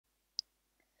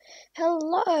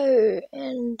Hello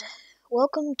and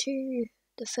welcome to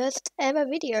the first ever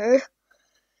video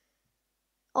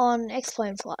on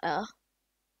X-Plane Flyer.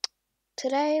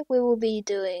 Today we will be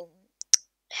doing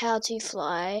how to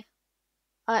fly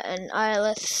an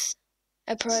ILS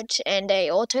approach and a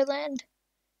Autoland.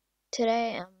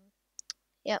 Today,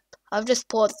 I've just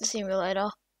paused the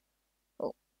simulator.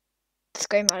 Oh, the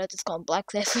screen might have just gone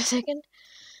black there for a second.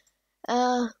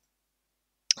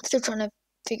 Still trying to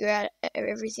figure out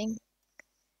everything.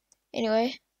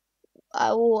 Anyway,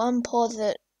 I will unpause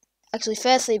it. Actually,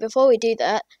 firstly, before we do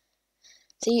that,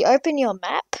 so you open your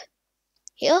map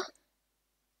here,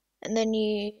 and then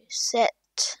you set.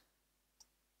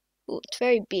 Ooh, it's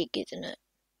very big, isn't it?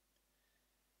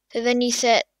 So then you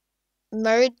set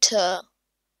mode to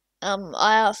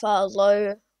IFR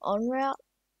low on route.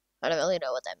 I don't really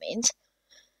know what that means.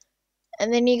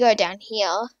 And then you go down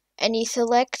here and you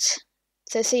select.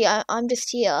 So see, I'm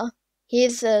just here.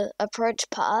 Here's the approach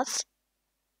path.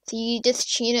 So you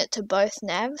just tune it to both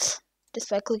navs just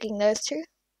by clicking those two.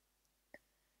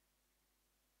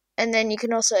 And then you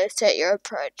can also set your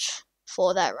approach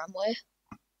for that runway.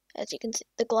 As you can see,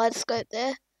 the glide scope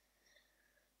there.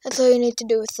 That's all you need to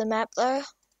do with the map though.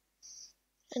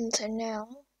 And so now,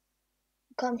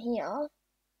 come here.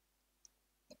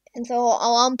 And so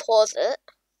I'll unpause it.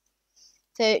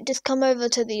 So just come over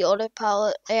to the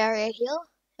autopilot area here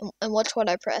and watch what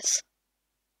I press.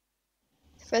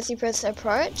 First you press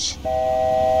approach.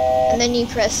 And then you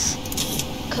press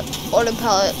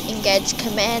autopilot engage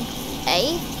command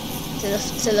A.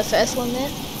 So the first one there,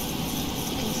 as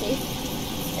you can see.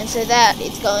 And so that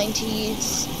is going to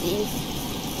use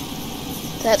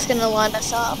that's going to line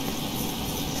us up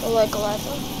for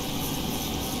localizer.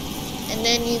 And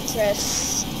then you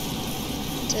press,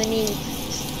 so then you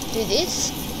do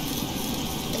this.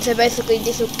 And so basically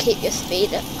this will keep your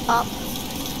speed up.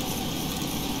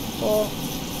 Or,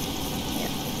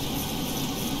 yeah.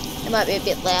 It might be a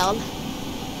bit loud,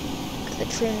 because the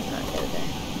trim, oh, there we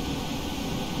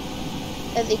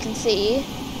go. As you can see,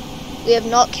 we have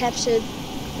not captured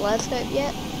glide scope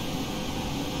yet,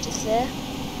 just there.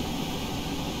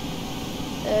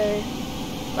 So,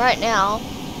 right now,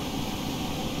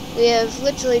 we have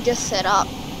literally just set up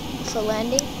for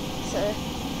landing, so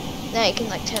now you can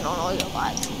like turn on all your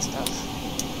lights and stuff.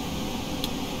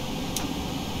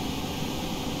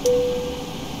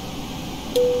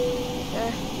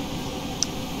 There.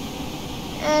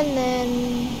 And then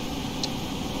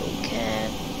we can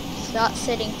start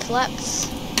setting flaps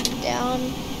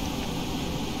down.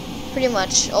 Pretty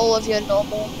much all of your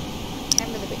normal,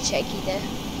 camera's a bit shaky there.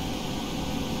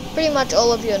 Pretty much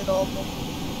all of your normal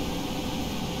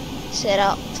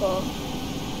setup for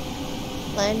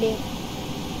landing.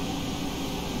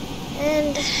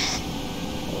 And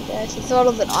there you go, so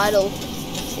throttle's at idle.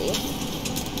 Let's see.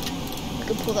 We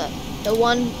can pull that.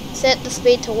 Set the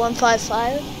speed to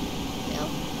 155 now.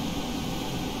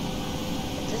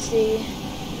 Let's see.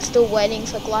 Still waiting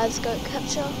for glide scope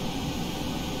capture.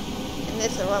 And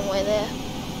there's the runway there.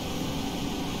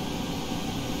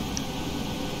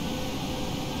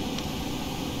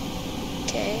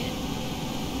 Okay.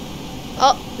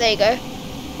 Oh, there you go.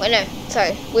 Wait, no,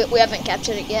 sorry, we haven't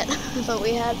captured it yet. I thought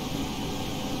we had.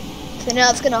 So now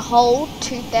it's gonna hold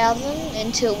 2000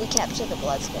 until we capture the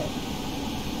glide scope.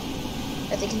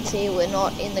 As you can see, we're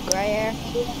not in the grey area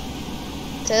here.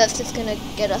 So that's just gonna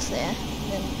get us there.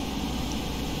 And then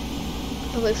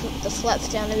probably put the flaps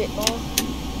down a bit more.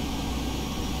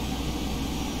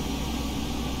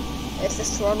 There's the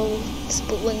throttle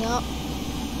spooling up.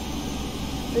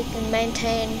 We can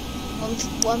maintain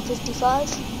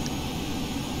 155.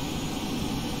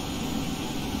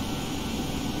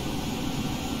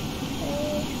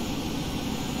 Okay.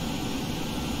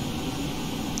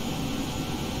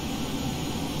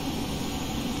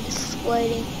 Just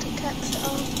waiting to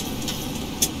capture.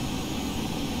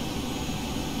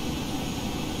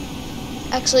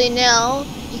 Actually, now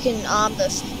you can arm the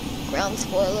ground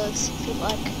spoilers if you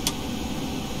like.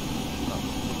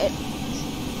 There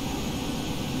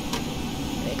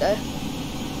we go.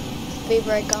 Speed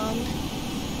brake on.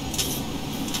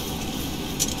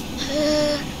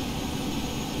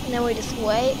 Now we just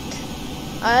wait.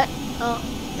 Alright. Oh,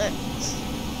 no.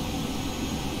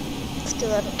 Still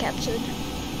haven't captured.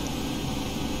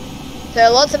 So a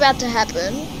lot's about to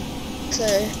happen. So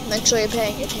make sure you're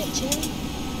paying attention.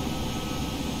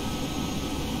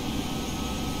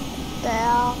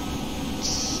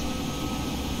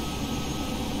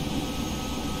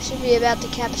 Should be about to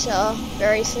capture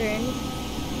very soon.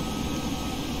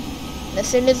 And as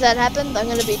soon as that happens, I'm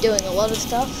going to be doing a lot of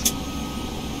stuff.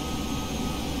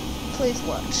 Please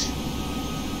watch.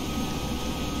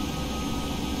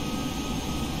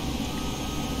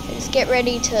 just get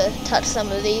ready to touch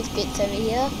some of these bits over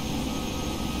here.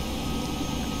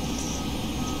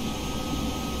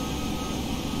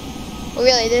 Well,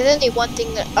 really, there's only one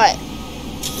thing that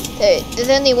so there's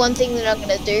only one thing that I'm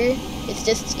gonna do. It's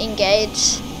just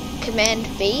engage Command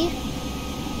B.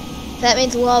 That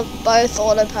means we'll have both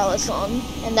autopilots on,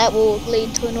 and that will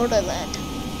lead to an Autoland.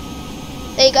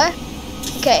 There you go.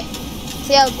 Okay,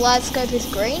 see how glide scope is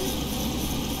green?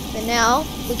 So now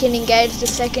we can engage the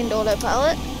second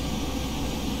autopilot.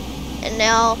 And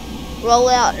now roll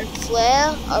out and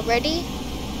flare are ready.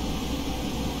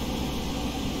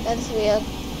 As we're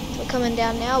coming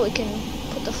down now, we can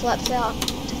put the flaps out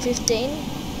to 15.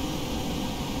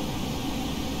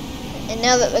 And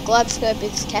now that the glide scope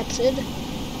is captured,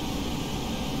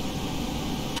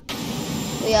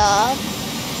 we are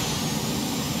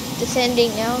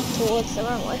descending now towards the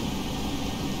runway.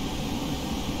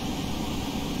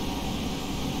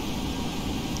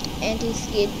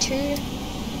 Anti-skid 2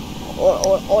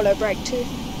 or auto brake 2.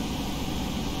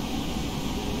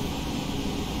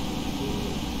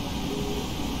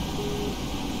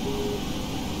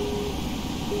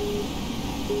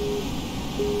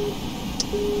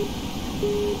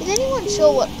 Is anyone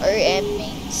sure what OM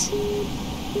means?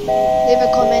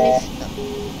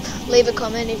 Leave a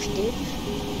comment if you do.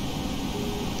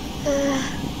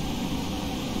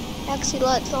 Taxi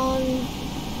lights on.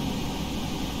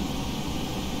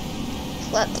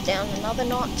 Flaps down another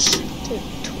notch to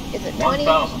is it 20?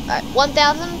 Alright,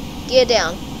 1,000. Gear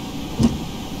down.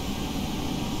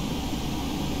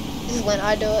 This is when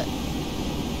I do it.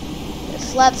 The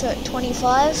flaps are at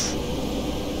 25.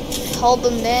 Hold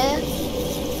them there.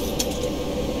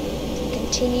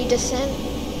 Continue descent.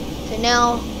 So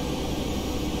now,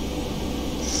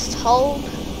 just hold.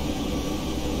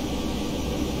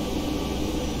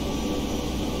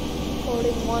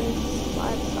 Holding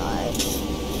 155.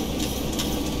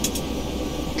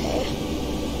 Okay.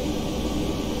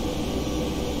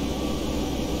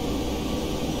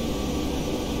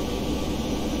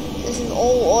 This is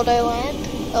all Autoland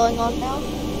going on now.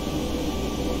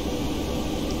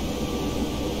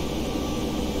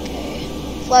 Okay.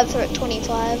 Flaps are at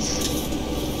 25.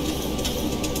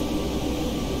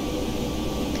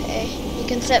 Okay. You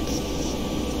can set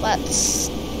flaps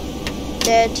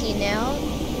 30 now.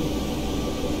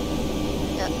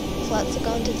 Yep. Flaps are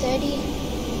going to 30.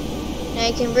 Now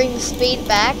you can bring the speed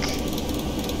back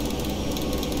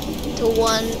to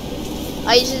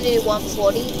I usually do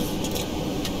 140.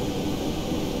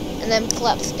 And then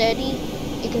flaps 30.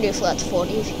 You can do flaps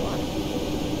 40 if you want.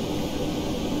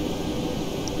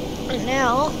 And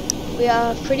now we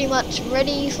are pretty much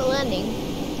ready for landing.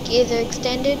 Gears are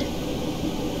extended.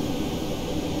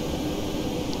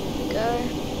 Go.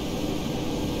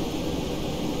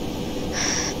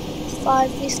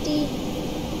 550.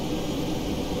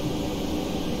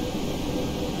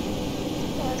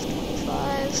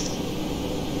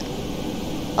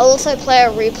 525. I'll also play a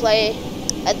replay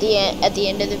at the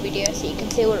end of the video so you can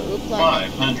see what it looked like.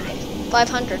 500.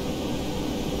 500.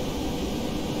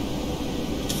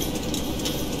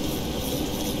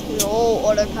 We're all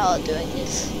autopilot doing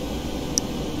this.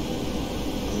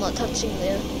 I'm not touching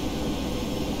the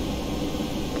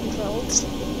controls.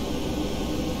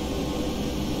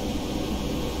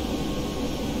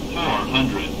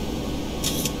 400.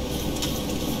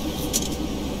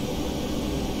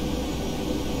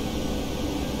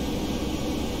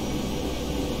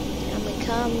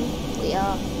 We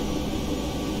are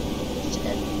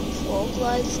at full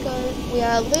glide scope. We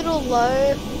are a little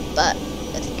low, but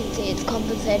as you can see, it's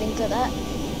compensating for that.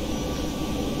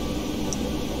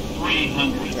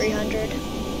 300. 300.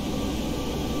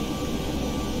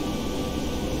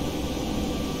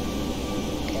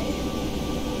 Okay.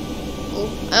 Ooh,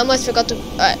 I almost forgot to.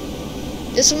 Alright.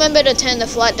 Just remember to turn the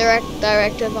flight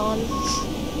directive on.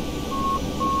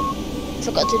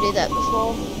 Forgot to do that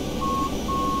before.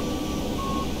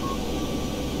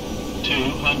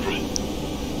 200.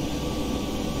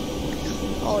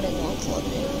 Holding 140.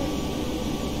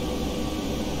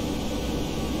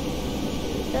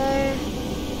 There.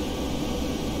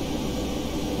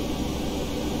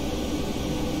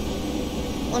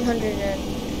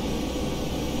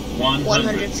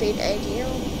 100 feet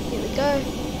ADL. Here we go.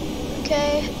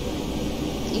 Okay.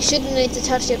 You shouldn't need to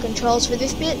touch your controls for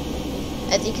this bit.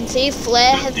 As you can see,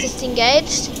 flare has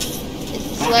disengaged. The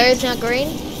flare is now green.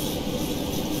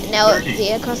 And now the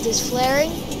aircraft is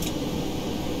flaring.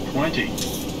 20.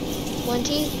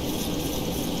 20.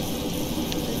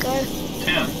 There we go.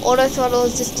 10. Auto throttle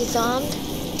is just disarmed.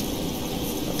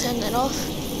 I'll turn that off.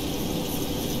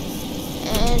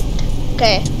 And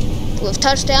okay, we've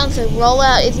touched down, so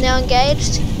rollout is now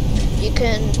engaged. you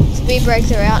can speed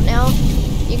brakes are out now.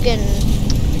 You can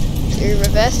do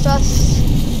reverse thrust.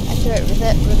 Activate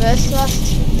reverse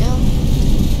thrust now.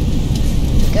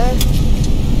 There we go.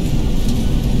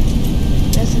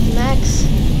 This is max.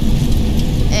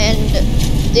 And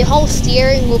the whole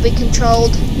steering will be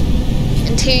controlled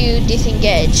until you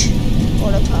disengage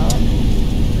autopilot.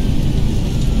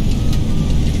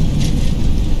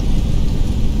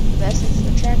 Reverse is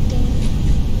retracting.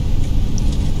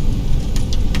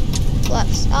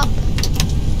 Flaps up.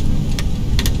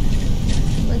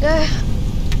 There we go.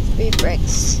 Speed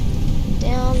brakes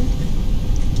down.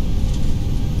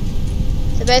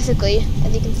 So basically,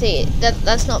 as you can see,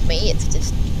 that's not me. It's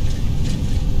just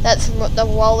that's the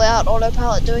rollout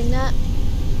autopilot doing that.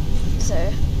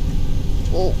 So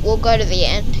we'll go to the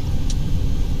end.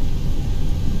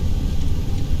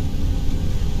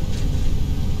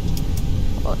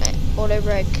 Auto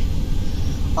brake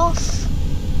off.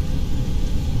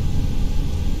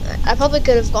 I probably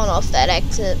could have gone off that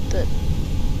exit, but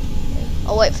yeah,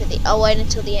 I'll wait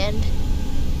until the end.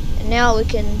 And now we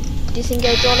can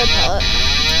disengage autopilot.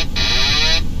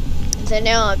 And so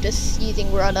now I'm just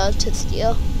using rudder to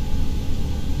steer.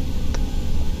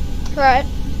 Right.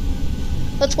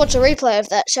 Let's watch a replay of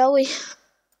that, shall we?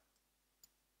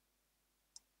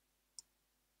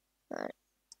 Right.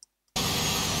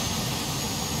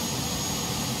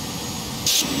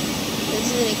 This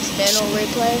is an external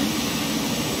replay.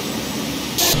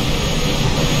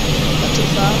 Not too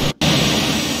far.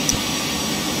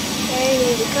 Okay,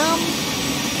 here we come.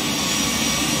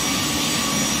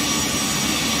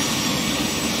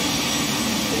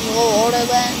 There's a little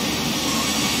Autoland.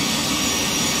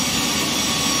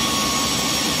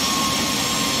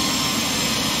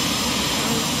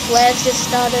 Flares just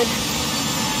started.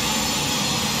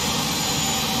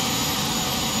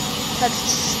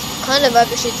 Kind of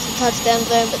overshoots the touchdown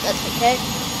zone, but that's okay.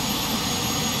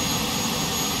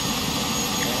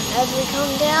 And as we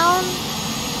come down,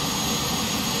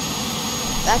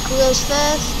 back wheels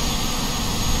first,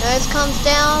 nose comes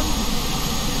down,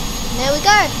 and there we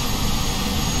go.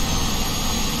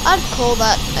 I'd call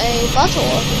that a butter.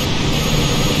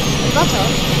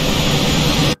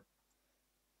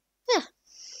 Yeah.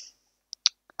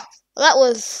 Well, that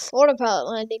was autopilot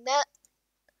landing that.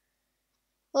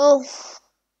 Well,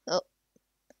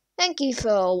 thank you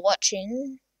for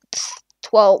watching.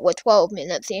 We're 12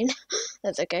 minutes in.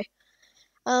 That's okay.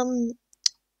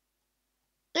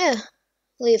 Yeah.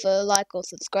 Leave a like or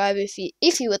subscribe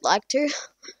if you would like to,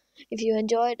 if you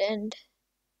enjoyed, and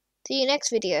see you next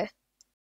video.